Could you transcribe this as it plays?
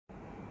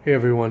Hey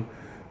everyone,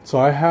 so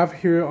I have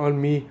here on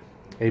me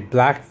a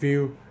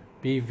Blackview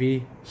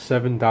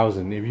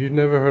BV7000. If you've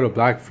never heard of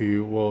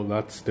Blackview, well,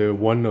 they're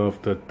one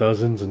of the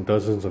dozens and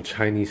dozens of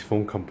Chinese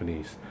phone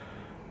companies.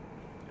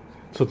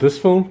 So this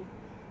phone,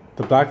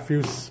 the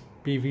Blackview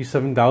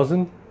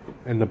BV7000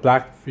 and the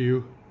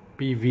Blackview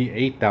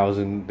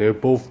BV8000, they're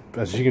both,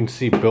 as you can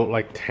see, built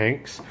like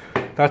tanks.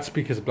 That's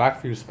because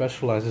Blackview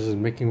specializes in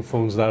making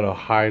phones that are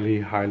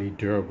highly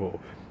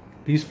durable.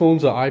 These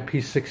phones are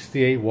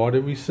IP68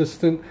 water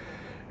resistant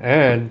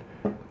and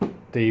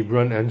they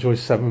run Android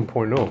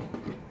 7.0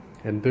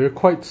 and they're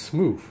quite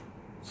smooth.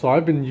 So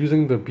I've been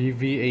using the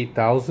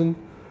BV8000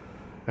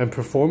 and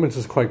performance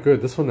is quite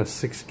good. This one has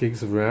 6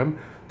 gigs of RAM.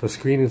 The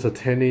screen is a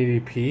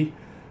 1080p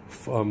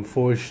Full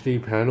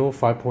HD panel,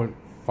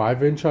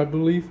 5.5 inch I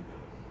believe.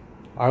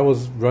 I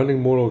was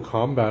running Mortal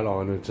Kombat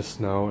on it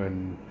just now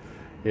and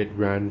it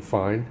ran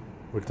fine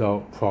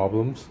without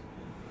problems.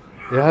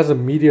 It has a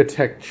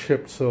MediaTek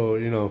chip, so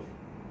you know,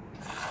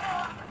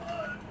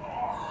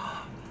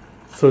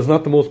 so it's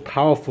not the most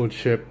powerful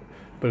chip,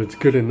 but it's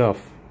good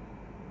enough.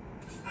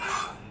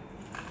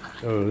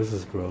 Oh, this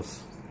is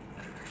gross.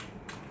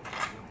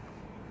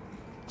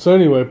 So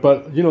anyway,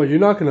 but you know, you're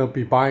not gonna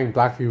be buying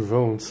Blackview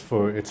phones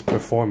for its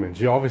performance.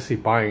 You're obviously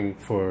buying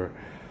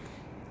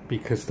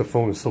because the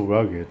phone is so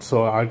rugged.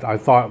 So I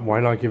thought,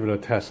 why not give it a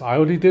test? I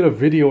already did a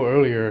video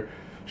earlier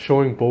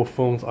showing both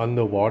phones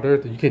underwater.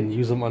 You can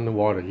use them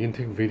underwater. You can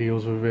take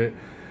videos with it.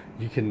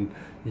 You can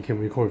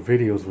record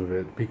videos with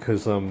it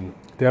because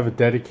they have a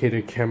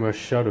dedicated camera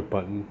shutter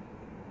button.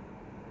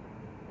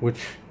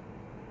 Which,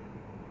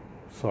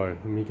 sorry,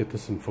 let me get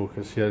this in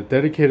focus. Yeah,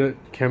 dedicated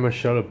camera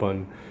shutter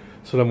button,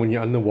 so that when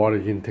you're underwater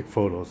you can take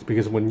photos.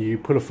 Because when you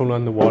put a phone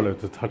underwater,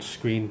 the touch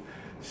screen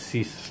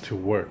ceases to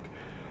work.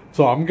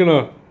 So I'm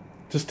gonna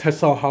just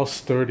test out how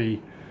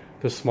sturdy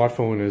the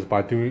smartphone is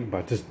by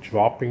just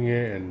dropping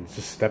it and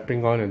just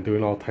stepping on it and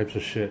doing all types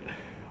of shit.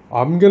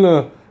 I'm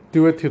gonna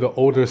do it to the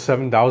older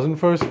 7000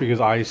 first because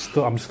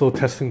I'm still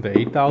testing the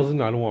 8000.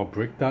 I don't want to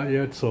break that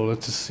yet, so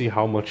let's just see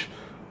how much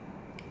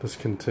this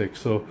can take.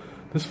 So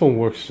this phone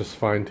works just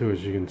fine too,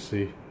 as you can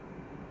see.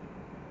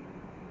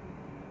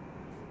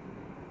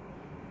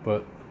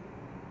 But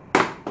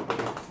so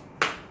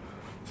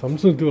I'm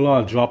just gonna do a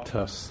lot of drop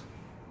tests.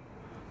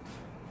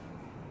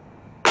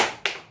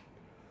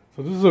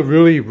 So this is a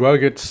really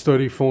rugged,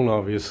 sturdy phone,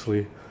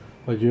 obviously.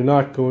 Like, you're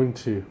not going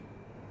to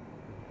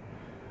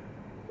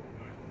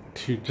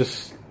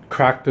just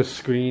crack the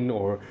screen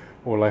or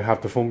like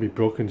have the phone be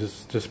broken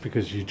just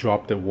because you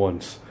dropped it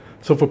once.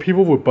 So for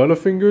people with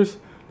butterfingers,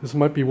 this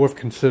might be worth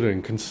considering.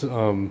 Because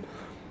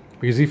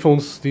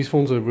these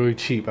phones are really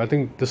cheap. I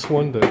think this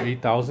one, the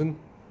 8000,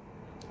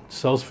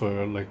 sells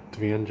for like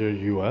 300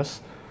 US.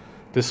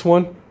 This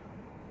one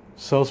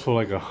sells for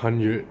like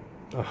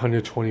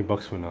 120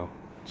 bucks for now.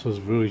 So it's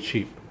really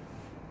cheap.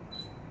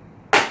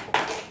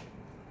 As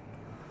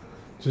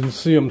you can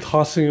see, I'm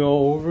tossing it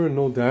all over,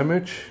 no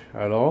damage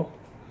at all.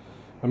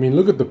 I mean,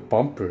 look at the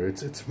bumper.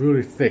 It's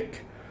really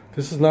thick.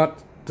 This is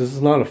not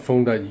a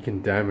phone that you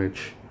can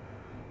damage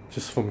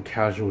just from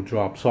casual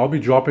drop. So I'll be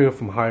dropping it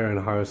from higher and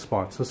higher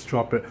spots. Let's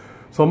drop it.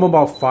 So I'm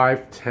about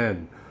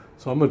 5'10".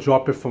 So I'm gonna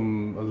drop it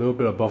from a little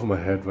bit above my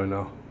head right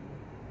now.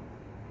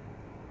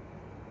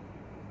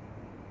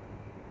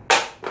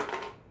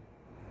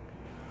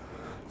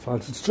 So I'll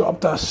just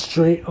drop that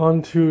straight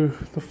onto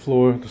the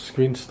floor. The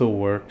screen still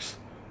works.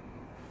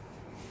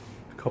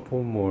 A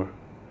couple more.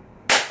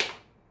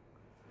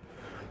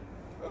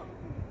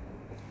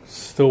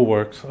 Still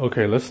works.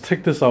 Okay, let's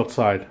take this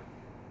outside.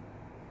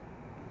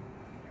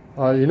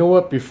 You know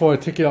what? Before I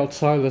take it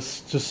outside,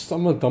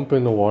 I'm gonna dump it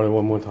in the water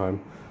one more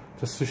time,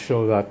 just to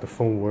show that the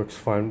phone works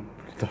fine.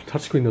 The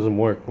touchscreen doesn't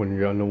work when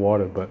you're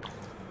underwater, but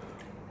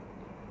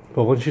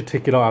once you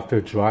take it out after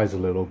it dries a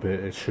little bit,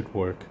 it should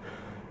work.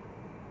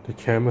 The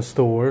camera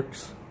still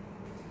works.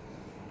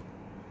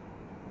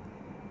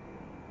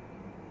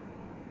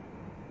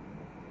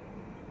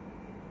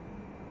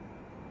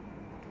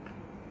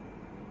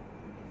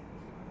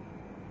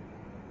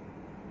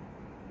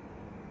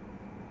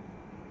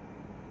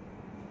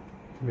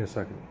 Give me a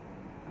second.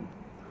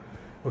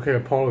 Okay,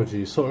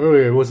 apologies. So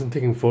earlier I wasn't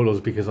taking photos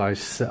because I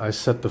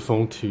set the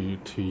phone to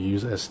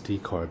use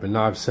SD card, but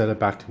now I've set it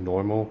back to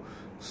normal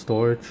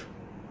storage.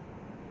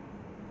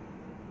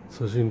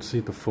 So as you can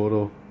see, the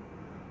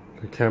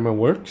camera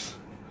works.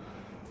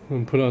 I'm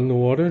gonna put it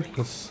underwater.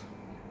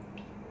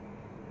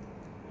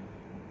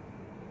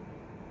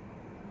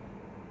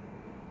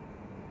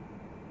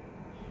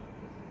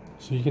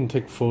 So you can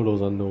take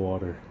photos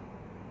underwater.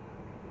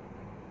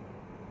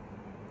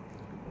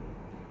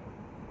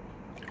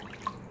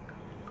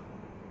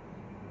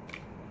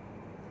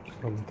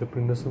 I'm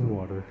dipping this in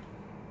water.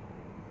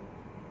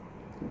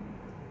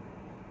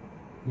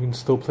 You can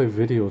still play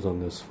videos on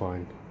this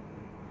fine.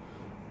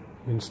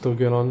 You can still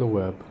get on the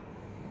web.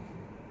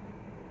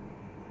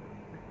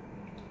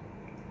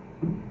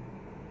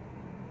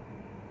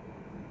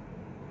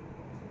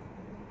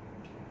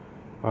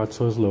 Alright,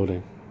 so it's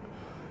loading.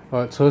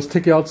 Alright, so let's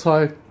take it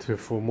outside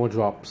for more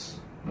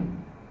drops.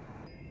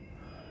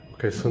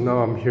 Okay, so now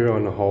I'm here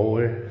on the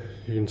hallway.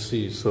 You can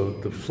see, so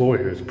the floor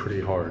here is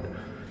pretty hard.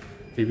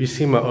 If you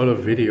see my other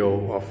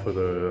video off of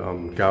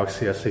the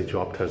Galaxy S8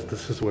 drop test,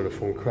 this is where the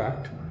phone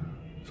cracked.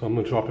 So I'm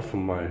gonna drop it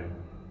from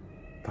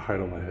the height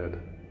of my head.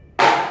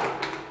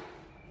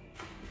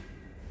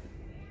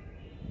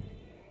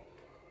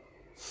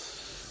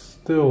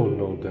 Still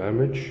no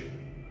damage.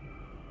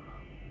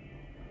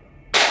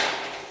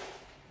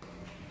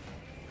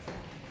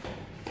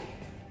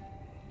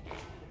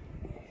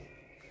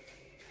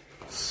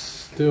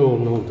 Still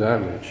no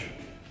damage.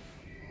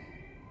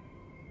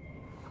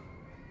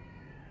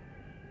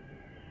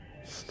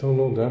 Still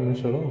no damage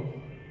at all.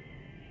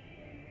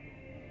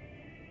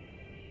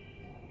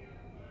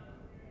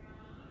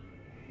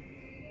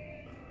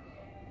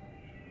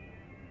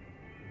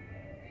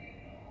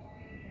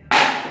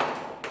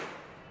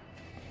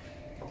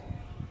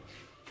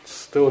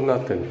 Still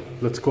nothing.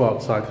 Let's go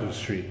outside to the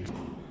street.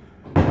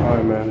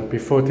 Alright man,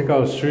 before I take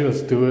out the street,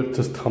 let's do it.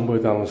 Just tumble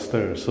it down the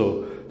stairs.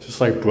 So, just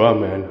like bruh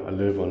man, I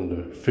live on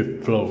the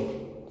 5th floor.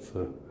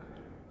 So.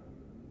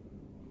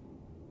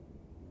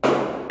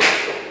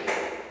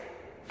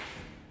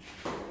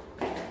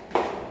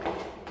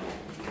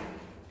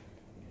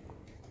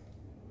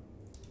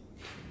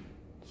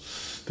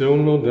 Still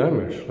no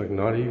damage, like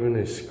not even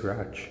a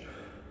scratch.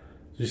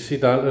 You see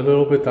that a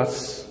little bit?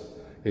 That's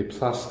a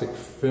plastic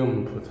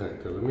film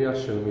protector. Let me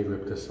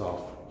rip this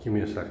off. Give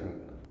me a second.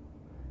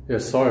 Yeah,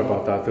 sorry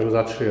about that. There was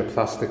actually a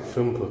plastic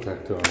film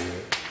protector on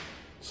it.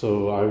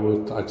 So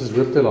I just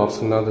ripped it off,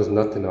 so now there's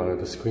nothing on it.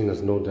 The screen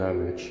has no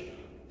damage.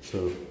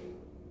 So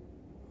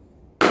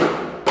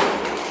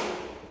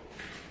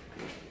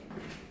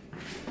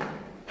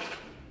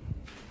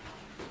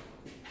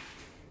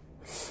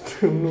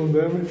still no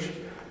damage.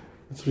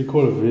 Let's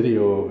record a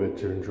video of it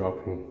during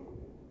dropping.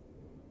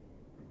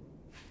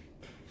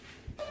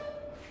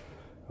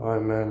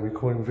 Alright man,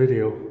 recording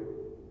video.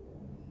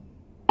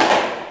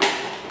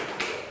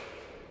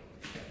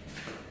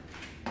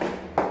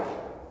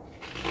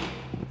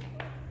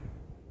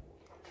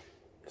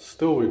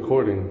 Still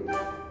recording.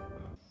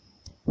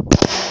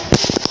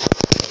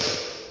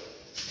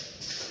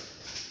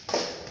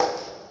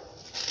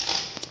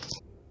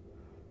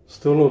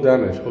 Still no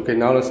damage. Okay,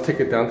 now let's take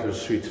it down to the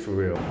streets for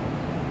real.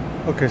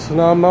 Okay, so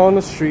now I'm out on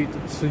the street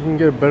so you can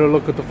get a better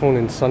look at the phone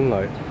in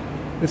sunlight.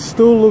 It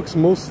still looks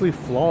mostly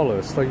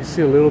flawless. Like you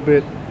see a little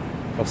bit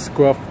of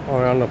scruff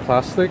around the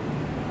plastic.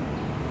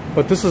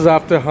 But this is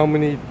after how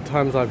many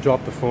times I've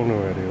dropped the phone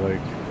already.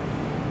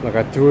 Like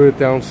I threw it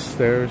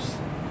downstairs.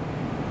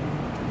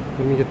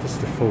 Let me get this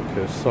to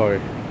focus,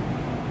 sorry.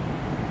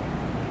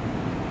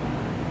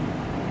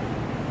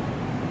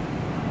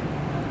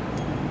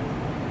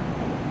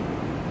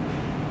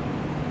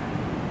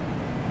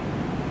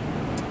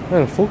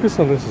 Man, focus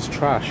on this is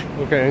trash.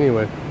 Okay,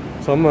 anyway.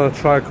 So I'm gonna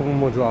try a couple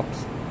more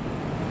drops.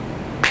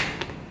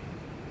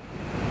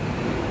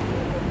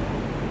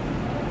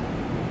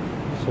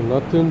 So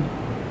nothing.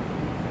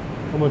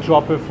 I'm gonna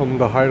drop it from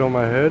the height of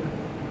my head.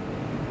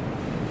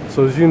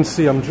 So as you can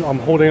see, I'm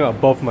holding it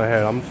above my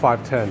head. I'm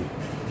 5'10".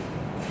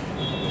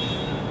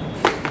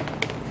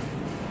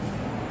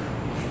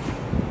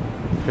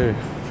 Okay.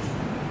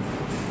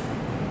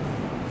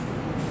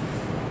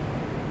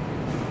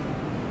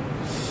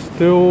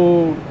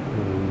 Still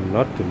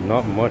nothing,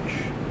 not much.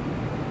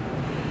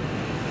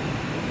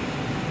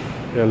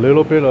 Yeah, a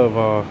little bit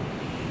of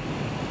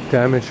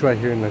damage right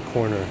here in the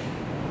corner.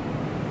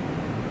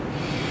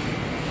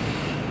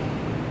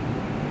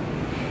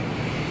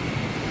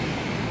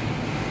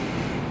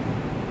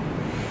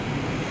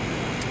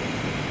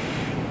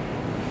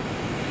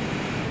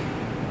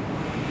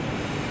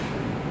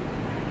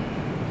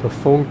 The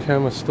phone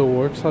camera still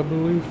works, I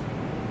believe.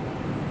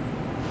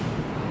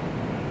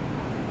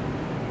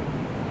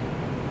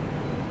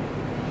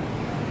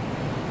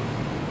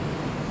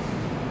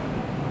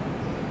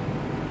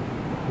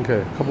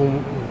 Okay, a couple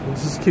more.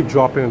 Let's just keep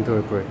dropping until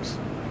it breaks.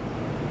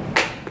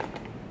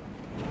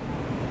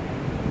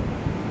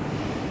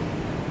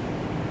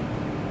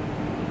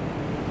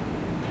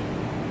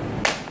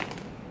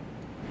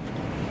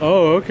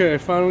 Oh, okay,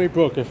 it finally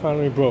broke. It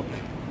finally broke.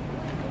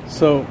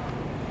 So,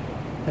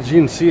 as you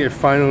can see, it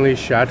finally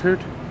shattered.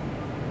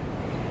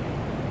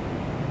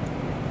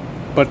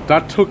 But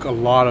that took a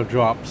lot of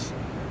drops.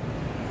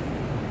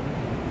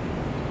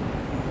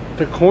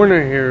 The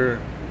corner here,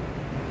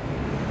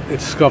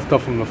 it's scuffed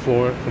up from the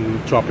floor from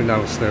dropping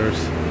down the stairs.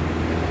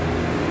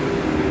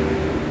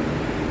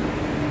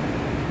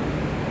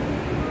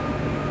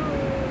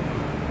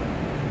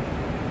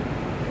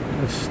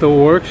 It still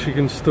works. You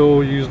can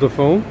still use the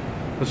phone.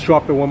 Let's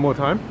drop it one more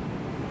time.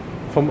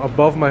 From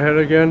above my head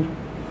again.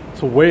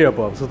 So way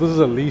above. So this is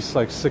at least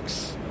like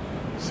 6'2",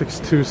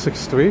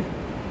 6'3".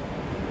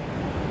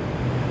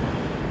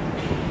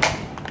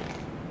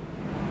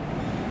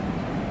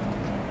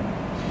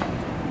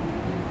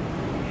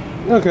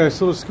 Okay,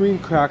 so the screen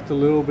cracked a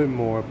little bit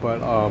more,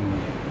 but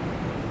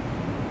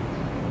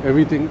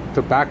everything,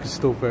 the back is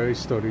still very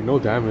sturdy, no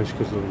damage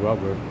because of the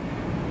rubber.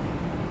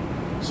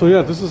 So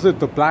yeah, this is it,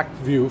 the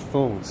Blackview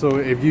phone. So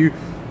if you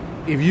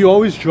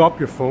always drop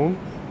your phone,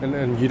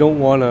 and you don't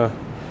want to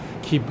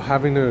keep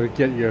having to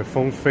get your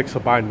phone fixed or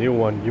buy a new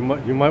one, you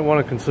might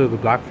want to consider the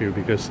Blackview,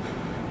 because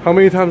how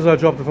many times did I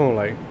drop the phone?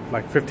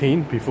 Like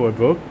 15 before it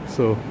broke.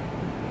 So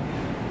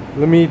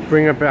let me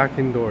bring it back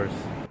indoors.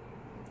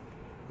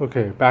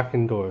 Okay, back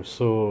indoors.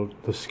 So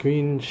the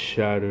screen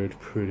shattered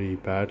pretty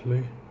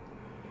badly,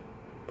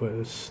 but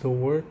it still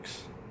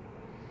works.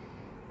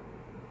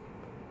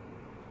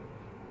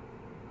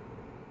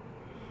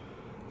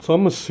 So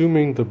I'm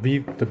assuming the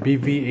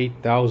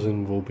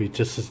BV7000 will be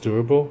just as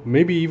durable,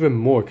 maybe even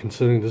more,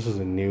 considering this is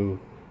a new,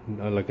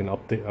 like an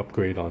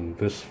upgrade on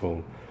this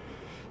phone.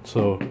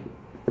 So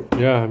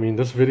yeah, I mean,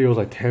 this video is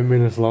like 10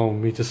 minutes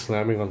long, me just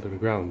slamming onto the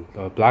ground.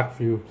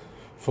 Blackview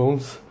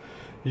phones,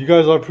 you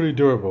guys are pretty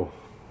durable.